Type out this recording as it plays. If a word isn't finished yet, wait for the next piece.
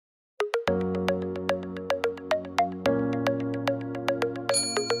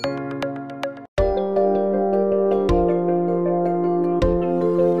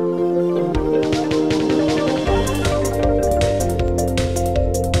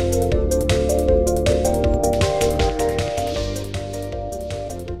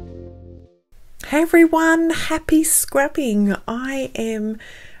everyone, happy scrapping. I am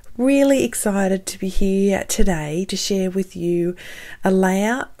really excited to be here today to share with you a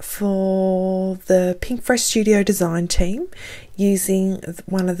layout for the Pink Fresh Studio design team using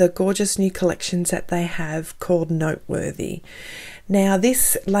one of the gorgeous new collections that they have called Noteworthy. Now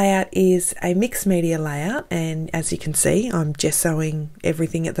this layout is a mixed media layout, and as you can see I'm gessoing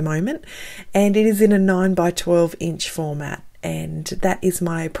everything at the moment, and it is in a 9 by 12 inch format. And that is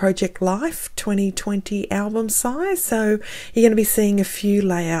my Project Life 2020 album size, so you're going to be seeing a few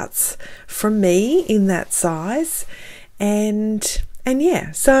layouts from me in that size. And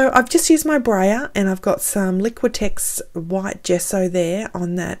yeah, so I've just used my brayer and I've got some Liquitex white gesso there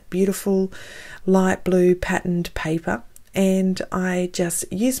on that beautiful light blue patterned paper, and I just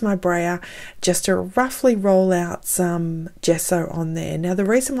use my brayer just to roughly roll out some gesso on there. Now the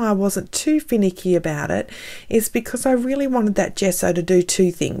reason why I wasn't too finicky about it is because I really wanted that gesso to do two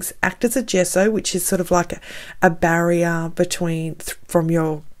things: act as a gesso, which is sort of like a barrier between from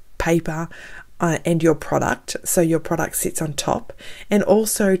your paper and your product, so your product sits on top, and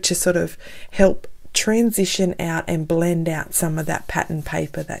also to sort of help transition out and blend out some of that pattern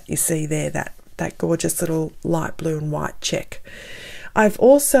paper that you see there, that gorgeous little light blue and white check. I've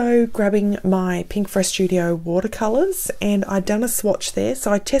also grabbing my Pink Fresh Studio watercolors, and I've done a swatch there,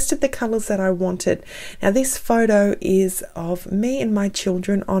 so I tested the colors that I wanted. Now this photo is of me and my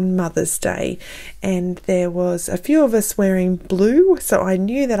children on Mother's Day, and there was a few of us wearing blue, so I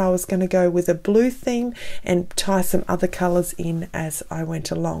knew that I was going to go with a blue theme and tie some other colors in as I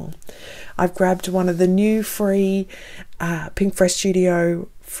went along. I've grabbed one of the new free Pink Fresh Studio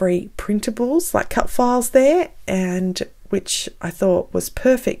free printables, like cut files there, and which I thought was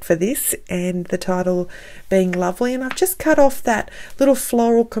perfect for this, and the title being lovely. And I've just cut off that little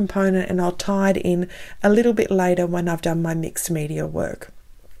floral component and I'll tie it in a little bit later when I've done my mixed media work,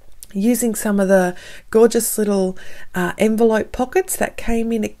 using some of the gorgeous little envelope pockets that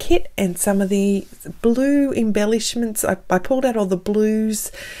came in a kit, and some of the blue embellishments. I pulled out all the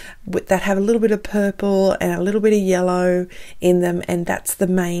blues that have a little bit of purple and a little bit of yellow in them, and that's the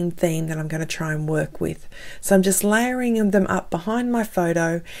main theme that I'm going to try and work with. So I'm just layering them up behind my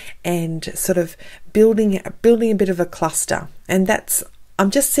photo and sort of building a bit of a cluster. And I'm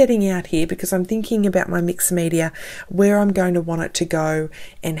just setting out here because I'm thinking about my mixed media, where I'm going to want it to go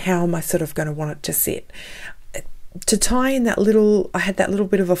and how am I sort of going to want it to sit. To tie in that little, I had that little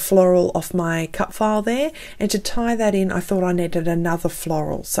bit of a floral off my cut file there, and to tie that in I thought I needed another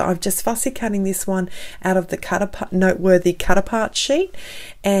floral, so I'm just fussy cutting this one out of the Noteworthy cut apart sheet,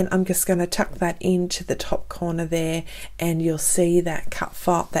 and I'm just going to tuck that into the top corner there, and you'll see that cut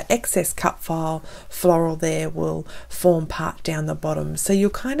file, that excess cut file floral there will form part down the bottom. So you'll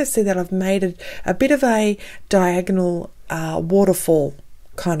kind of see that I've made a bit of a diagonal waterfall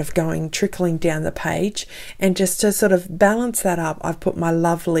kind of trickling down the page, and just to sort of balance that up, I've put my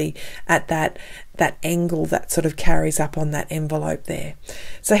lovely at that angle that sort of carries up on that envelope there.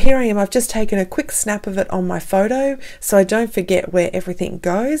 So here I am, I've just taken a quick snap of it on my photo so I don't forget where everything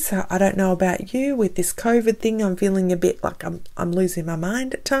goes. I don't know about you, with this COVID thing I'm feeling a bit like I'm losing my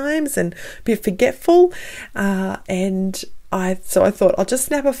mind at times and a bit forgetful, so I thought I'll just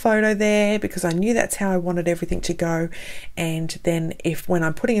snap a photo there because I knew that's how I wanted everything to go, and then when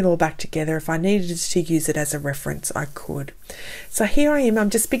I'm putting it all back together, if I needed to use it as a reference, I could. So here I am, I'm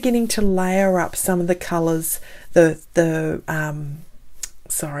just beginning to layer up some of the colors, the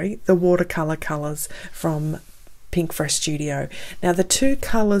watercolor colors from Pink Fresh Studio. Now the two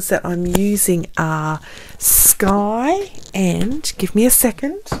colors that I'm using are Sky and, give me a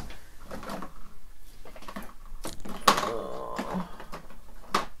second,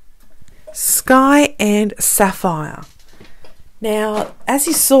 Sky and Sapphire. Now, as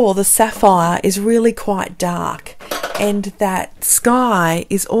you saw, the sapphire is really quite dark, and that sky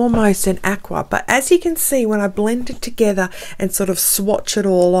is almost an aqua. But as you can see, when I blend it together and sort of swatch it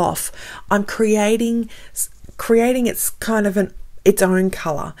all off, I'm creating its kind of its own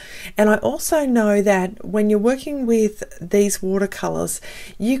color. And I also know that when you're working with these watercolors,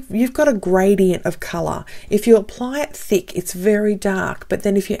 you've got a gradient of color. If you apply it thick, it's very dark, but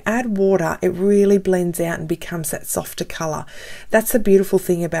then if you add water, it really blends out and becomes that softer color. That's the beautiful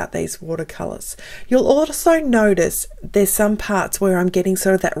thing about these watercolors. You'll also notice there's some parts where I'm getting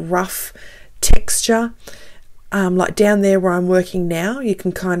sort of that rough texture. Like down there where I'm working now, you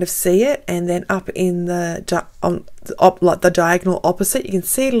can kind of see it, and then up in the like the diagonal opposite, you can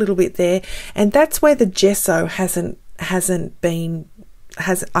see it a little bit there, and that's where the gesso I haven't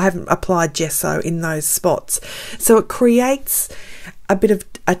applied gesso in those spots, so it creates a bit of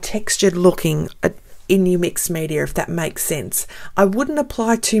a textured looking. in your mixed media, if that makes sense. I wouldn't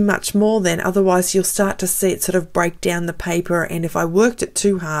apply too much more then, otherwise you'll start to see it sort of break down the paper, and if I worked it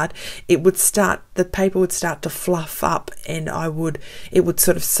too hard, the paper would start to fluff up and it would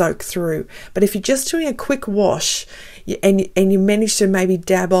sort of soak through. But if you're just doing a quick wash and you manage to maybe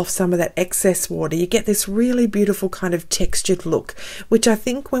dab off some of that excess water, you get this really beautiful kind of textured look, which I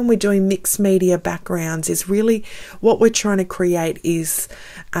think when we're doing mixed media backgrounds is really what we're trying to create is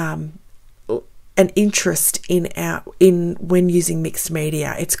an interest in when using mixed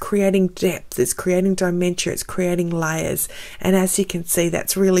media. It's creating depth, it's creating dimension, it's creating layers, and as you can see,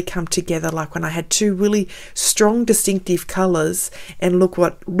 that's really come together. Like when I had two really strong distinctive colors, and look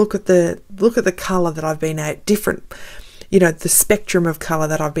at the color that I've been at different, the spectrum of color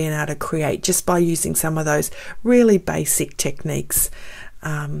that I've been able to create just by using some of those really basic techniques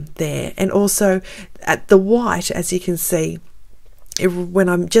there. And also at the white, as you can see, when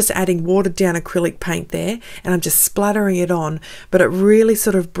I'm just adding watered down acrylic paint there and I'm just splattering it on, but it really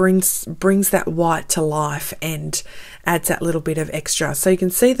sort of brings that white to life and adds that little bit of extra. So you can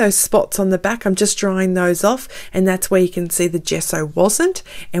see those spots on the back, I'm just drying those off, and that's where you can see the gesso wasn't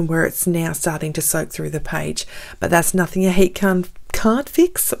and where it's now starting to soak through the page. But that's nothing a heat can't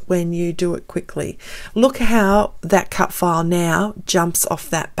fix when you do it quickly. Look how that cut file now jumps off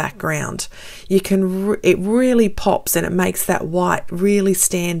that background. It really pops and it makes that white really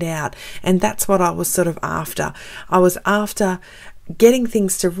stand out, and that's what I was sort of after. I was after getting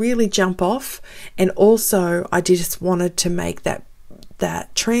things to really jump off, and also I just wanted to make that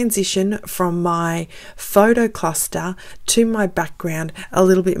transition from my photo cluster to my background a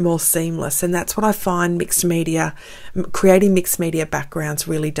little bit more seamless, and that's what I find creating mixed media backgrounds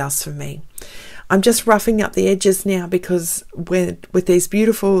really does for me. I'm just roughing up the edges now because with these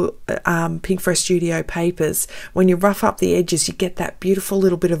beautiful Pinkfresh Studio papers, when you rough up the edges, you get that beautiful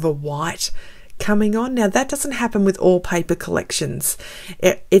little bit of a white coming on. Now that doesn't happen with all paper collections.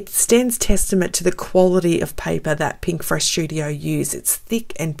 It stands testament to the quality of paper that Pinkfresh Studio use. It's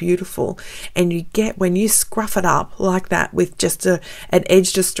thick and beautiful, and you get, when you scruff it up like that with just an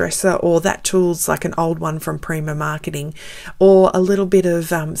edge distresser, or that tool's like an old one from Prima Marketing, or a little bit of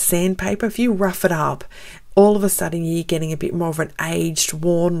sandpaper, if you rough it up, all of a sudden you're getting a bit more of an aged,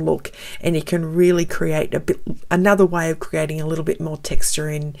 worn look, and you can really create another way of creating a little bit more texture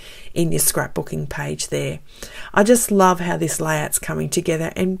in your scrapbooking page there. I just love how this layout's coming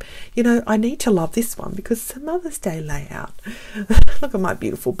together, and I need to love this one because it's a Mother's Day layout. Look at my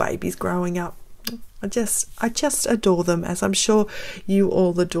beautiful babies growing up. I just adore them, as I'm sure you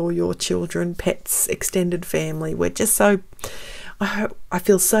all adore your children, pets, extended family. We're just so, I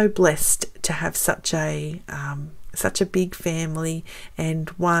feel so blessed to have such a big family,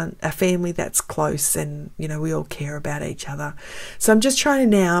 and a family that's close, and we all care about each other. So I'm just trying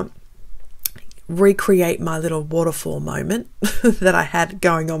to now recreate my little waterfall moment that I had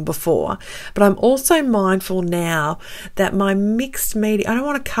going on before, but I'm also mindful now that my mixed media, I don't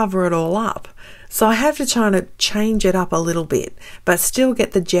want to cover it all up, so I have to try to change it up a little bit but still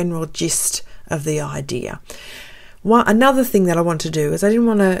get the general gist of the idea. Another thing that I want to do is I didn't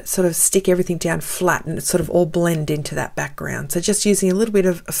want to sort of stick everything down flat and sort of all blend into that background. So just using a little bit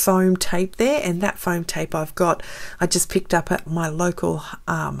of foam tape there, and that foam tape I just picked up at my local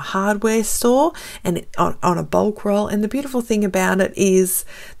hardware store, and on a bulk roll. And the beautiful thing about it is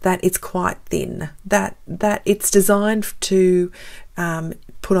that it's quite thin, that it's designed to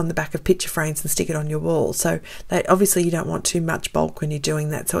put on the back of picture frames and stick it on your wall. So obviously you don't want too much bulk when you're doing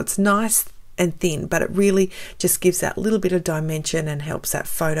that. So it's nice and thin, but it really just gives that little bit of dimension and helps that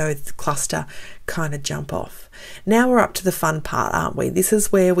photo cluster kind of jump off. Now we're up to the fun part, aren't we? This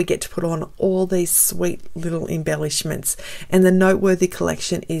is where we get to put on all these sweet little embellishments, and the Noteworthy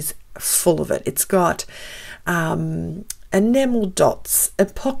collection is full of it. It's got enamel dots,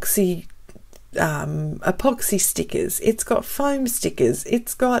 epoxy stickers, it's got foam stickers,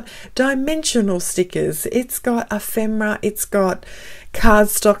 it's got dimensional stickers, it's got ephemera, it's got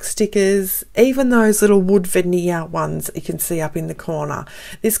cardstock stickers, even those little wood veneer ones you can see up in the corner.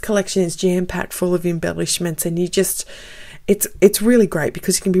 This collection is jam-packed full of embellishments, and it's really great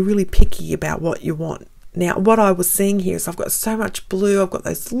because you can be really picky about what you want. Now, what I was seeing here is I've got so much blue, I've got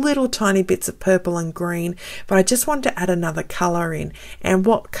those little tiny bits of purple and green, but I just wanted to add another colour in. And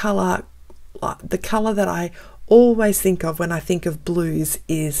what colour? The colour that I always think of when I think of blues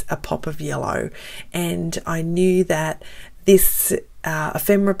is a pop of yellow, and I knew that this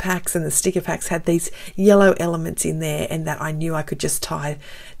ephemera packs and the sticker packs had these yellow elements in there, and that I knew I could just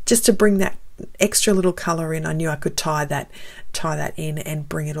to bring that extra little colour in. I knew I could tie that in and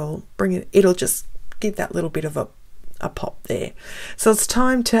it'll just give that little bit of a pop there. So it's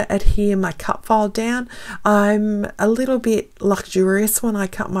time to adhere my cut file down. I'm a little bit luxurious when I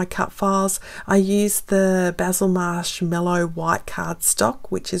cut my cut files. I use the Basil Marshmallow white cardstock,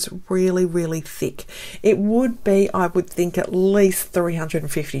 which is really, really thick. It would be, I would think, at least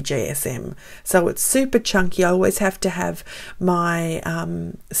 350 GSM. So it's super chunky. I always have to have my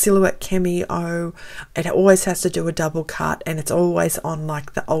Silhouette Cameo. It always has to do a double cut, and it's always on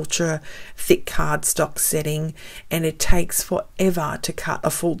like the ultra thick cardstock setting, and it takes forever to cut a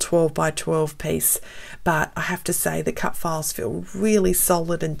full 12 by 12 piece. But I have to say the cut files feel really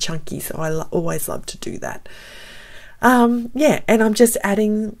solid and chunky, so I always love to do that. Yeah, and I'm just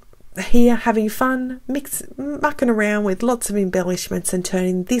adding here, having fun, mucking around with lots of embellishments and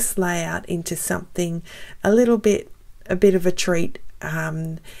turning this layout into something a bit of a treat,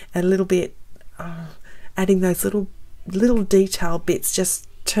 a little bit adding those little detail bits just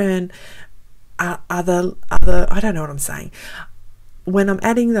turn other I don't know what I'm saying. When I'm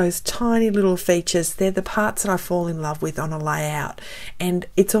adding those tiny little features, they're the parts that I fall in love with on a layout, and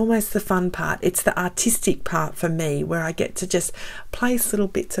it's almost the fun part. It's the artistic part for me, where I get to just place little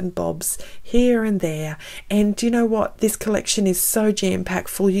bits and bobs here and there. And you know what, this collection is so jam-packed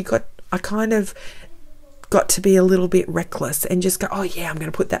full. I kind of got to be a little bit reckless and just go, oh yeah, I'm going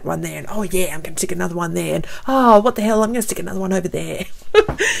to put that one there, and oh yeah, I'm going to stick another one there, and oh, what the hell, I'm going to stick another one over there.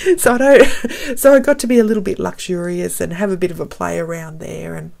 So I got to be a little bit luxurious and have a bit of a play around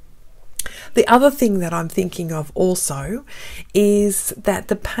there. And the other thing that I'm thinking of also is that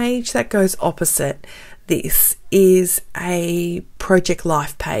the page that goes opposite this is a Project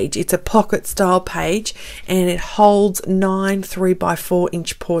Life page. It's a pocket style page, and it holds 9 3x4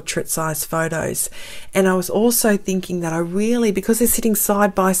 inch portrait size photos. And I was also thinking that because they're sitting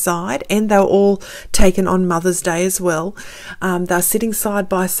side by side, and they were all taken on Mother's Day as well, they're sitting side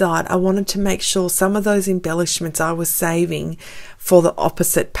by side. I wanted to make sure some of those embellishments I was saving for the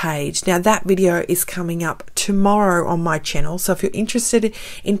opposite page. Now that video is coming up tomorrow on my channel, so if you're interested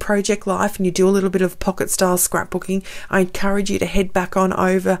in Project Life and you do a little bit of pocket style scrapbooking, I encourage you to head back on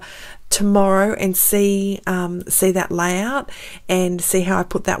over tomorrow and see that layout and see how I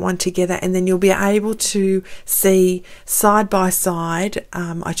put that one together, and then you'll be able to see side by side.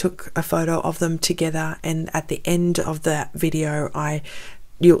 I took a photo of them together, and at the end of that video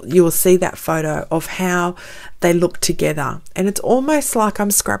you will see that photo of how they look together. And it's almost like I'm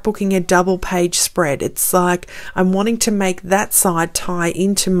scrapbooking a double page spread. It's like I'm wanting to make that side tie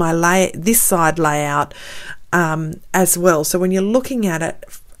into my this side layout as well. So when you're looking at it,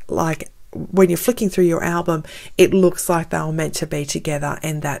 like when you're flicking through your album, it looks like they were meant to be together,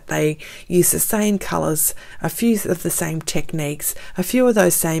 and that they use the same colors, a few of the same techniques, a few of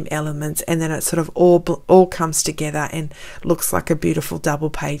those same elements, and then it sort of all comes together and looks like a beautiful double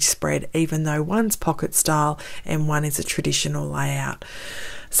page spread, even though one's pocket style and one is a traditional layout.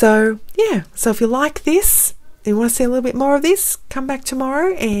 So yeah, so if you like this, you want to see a little bit more of this, come back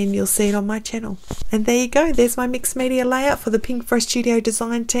tomorrow and you'll see it on my channel. And there you go, there's my mixed media layout for the Pink Fresh Studio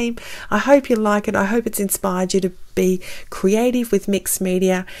design team. I hope you like it. I hope it's inspired you to be creative with mixed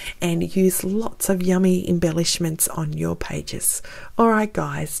media and use lots of yummy embellishments on your pages. All right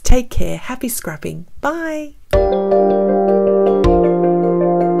guys, take care, happy scrapping, bye.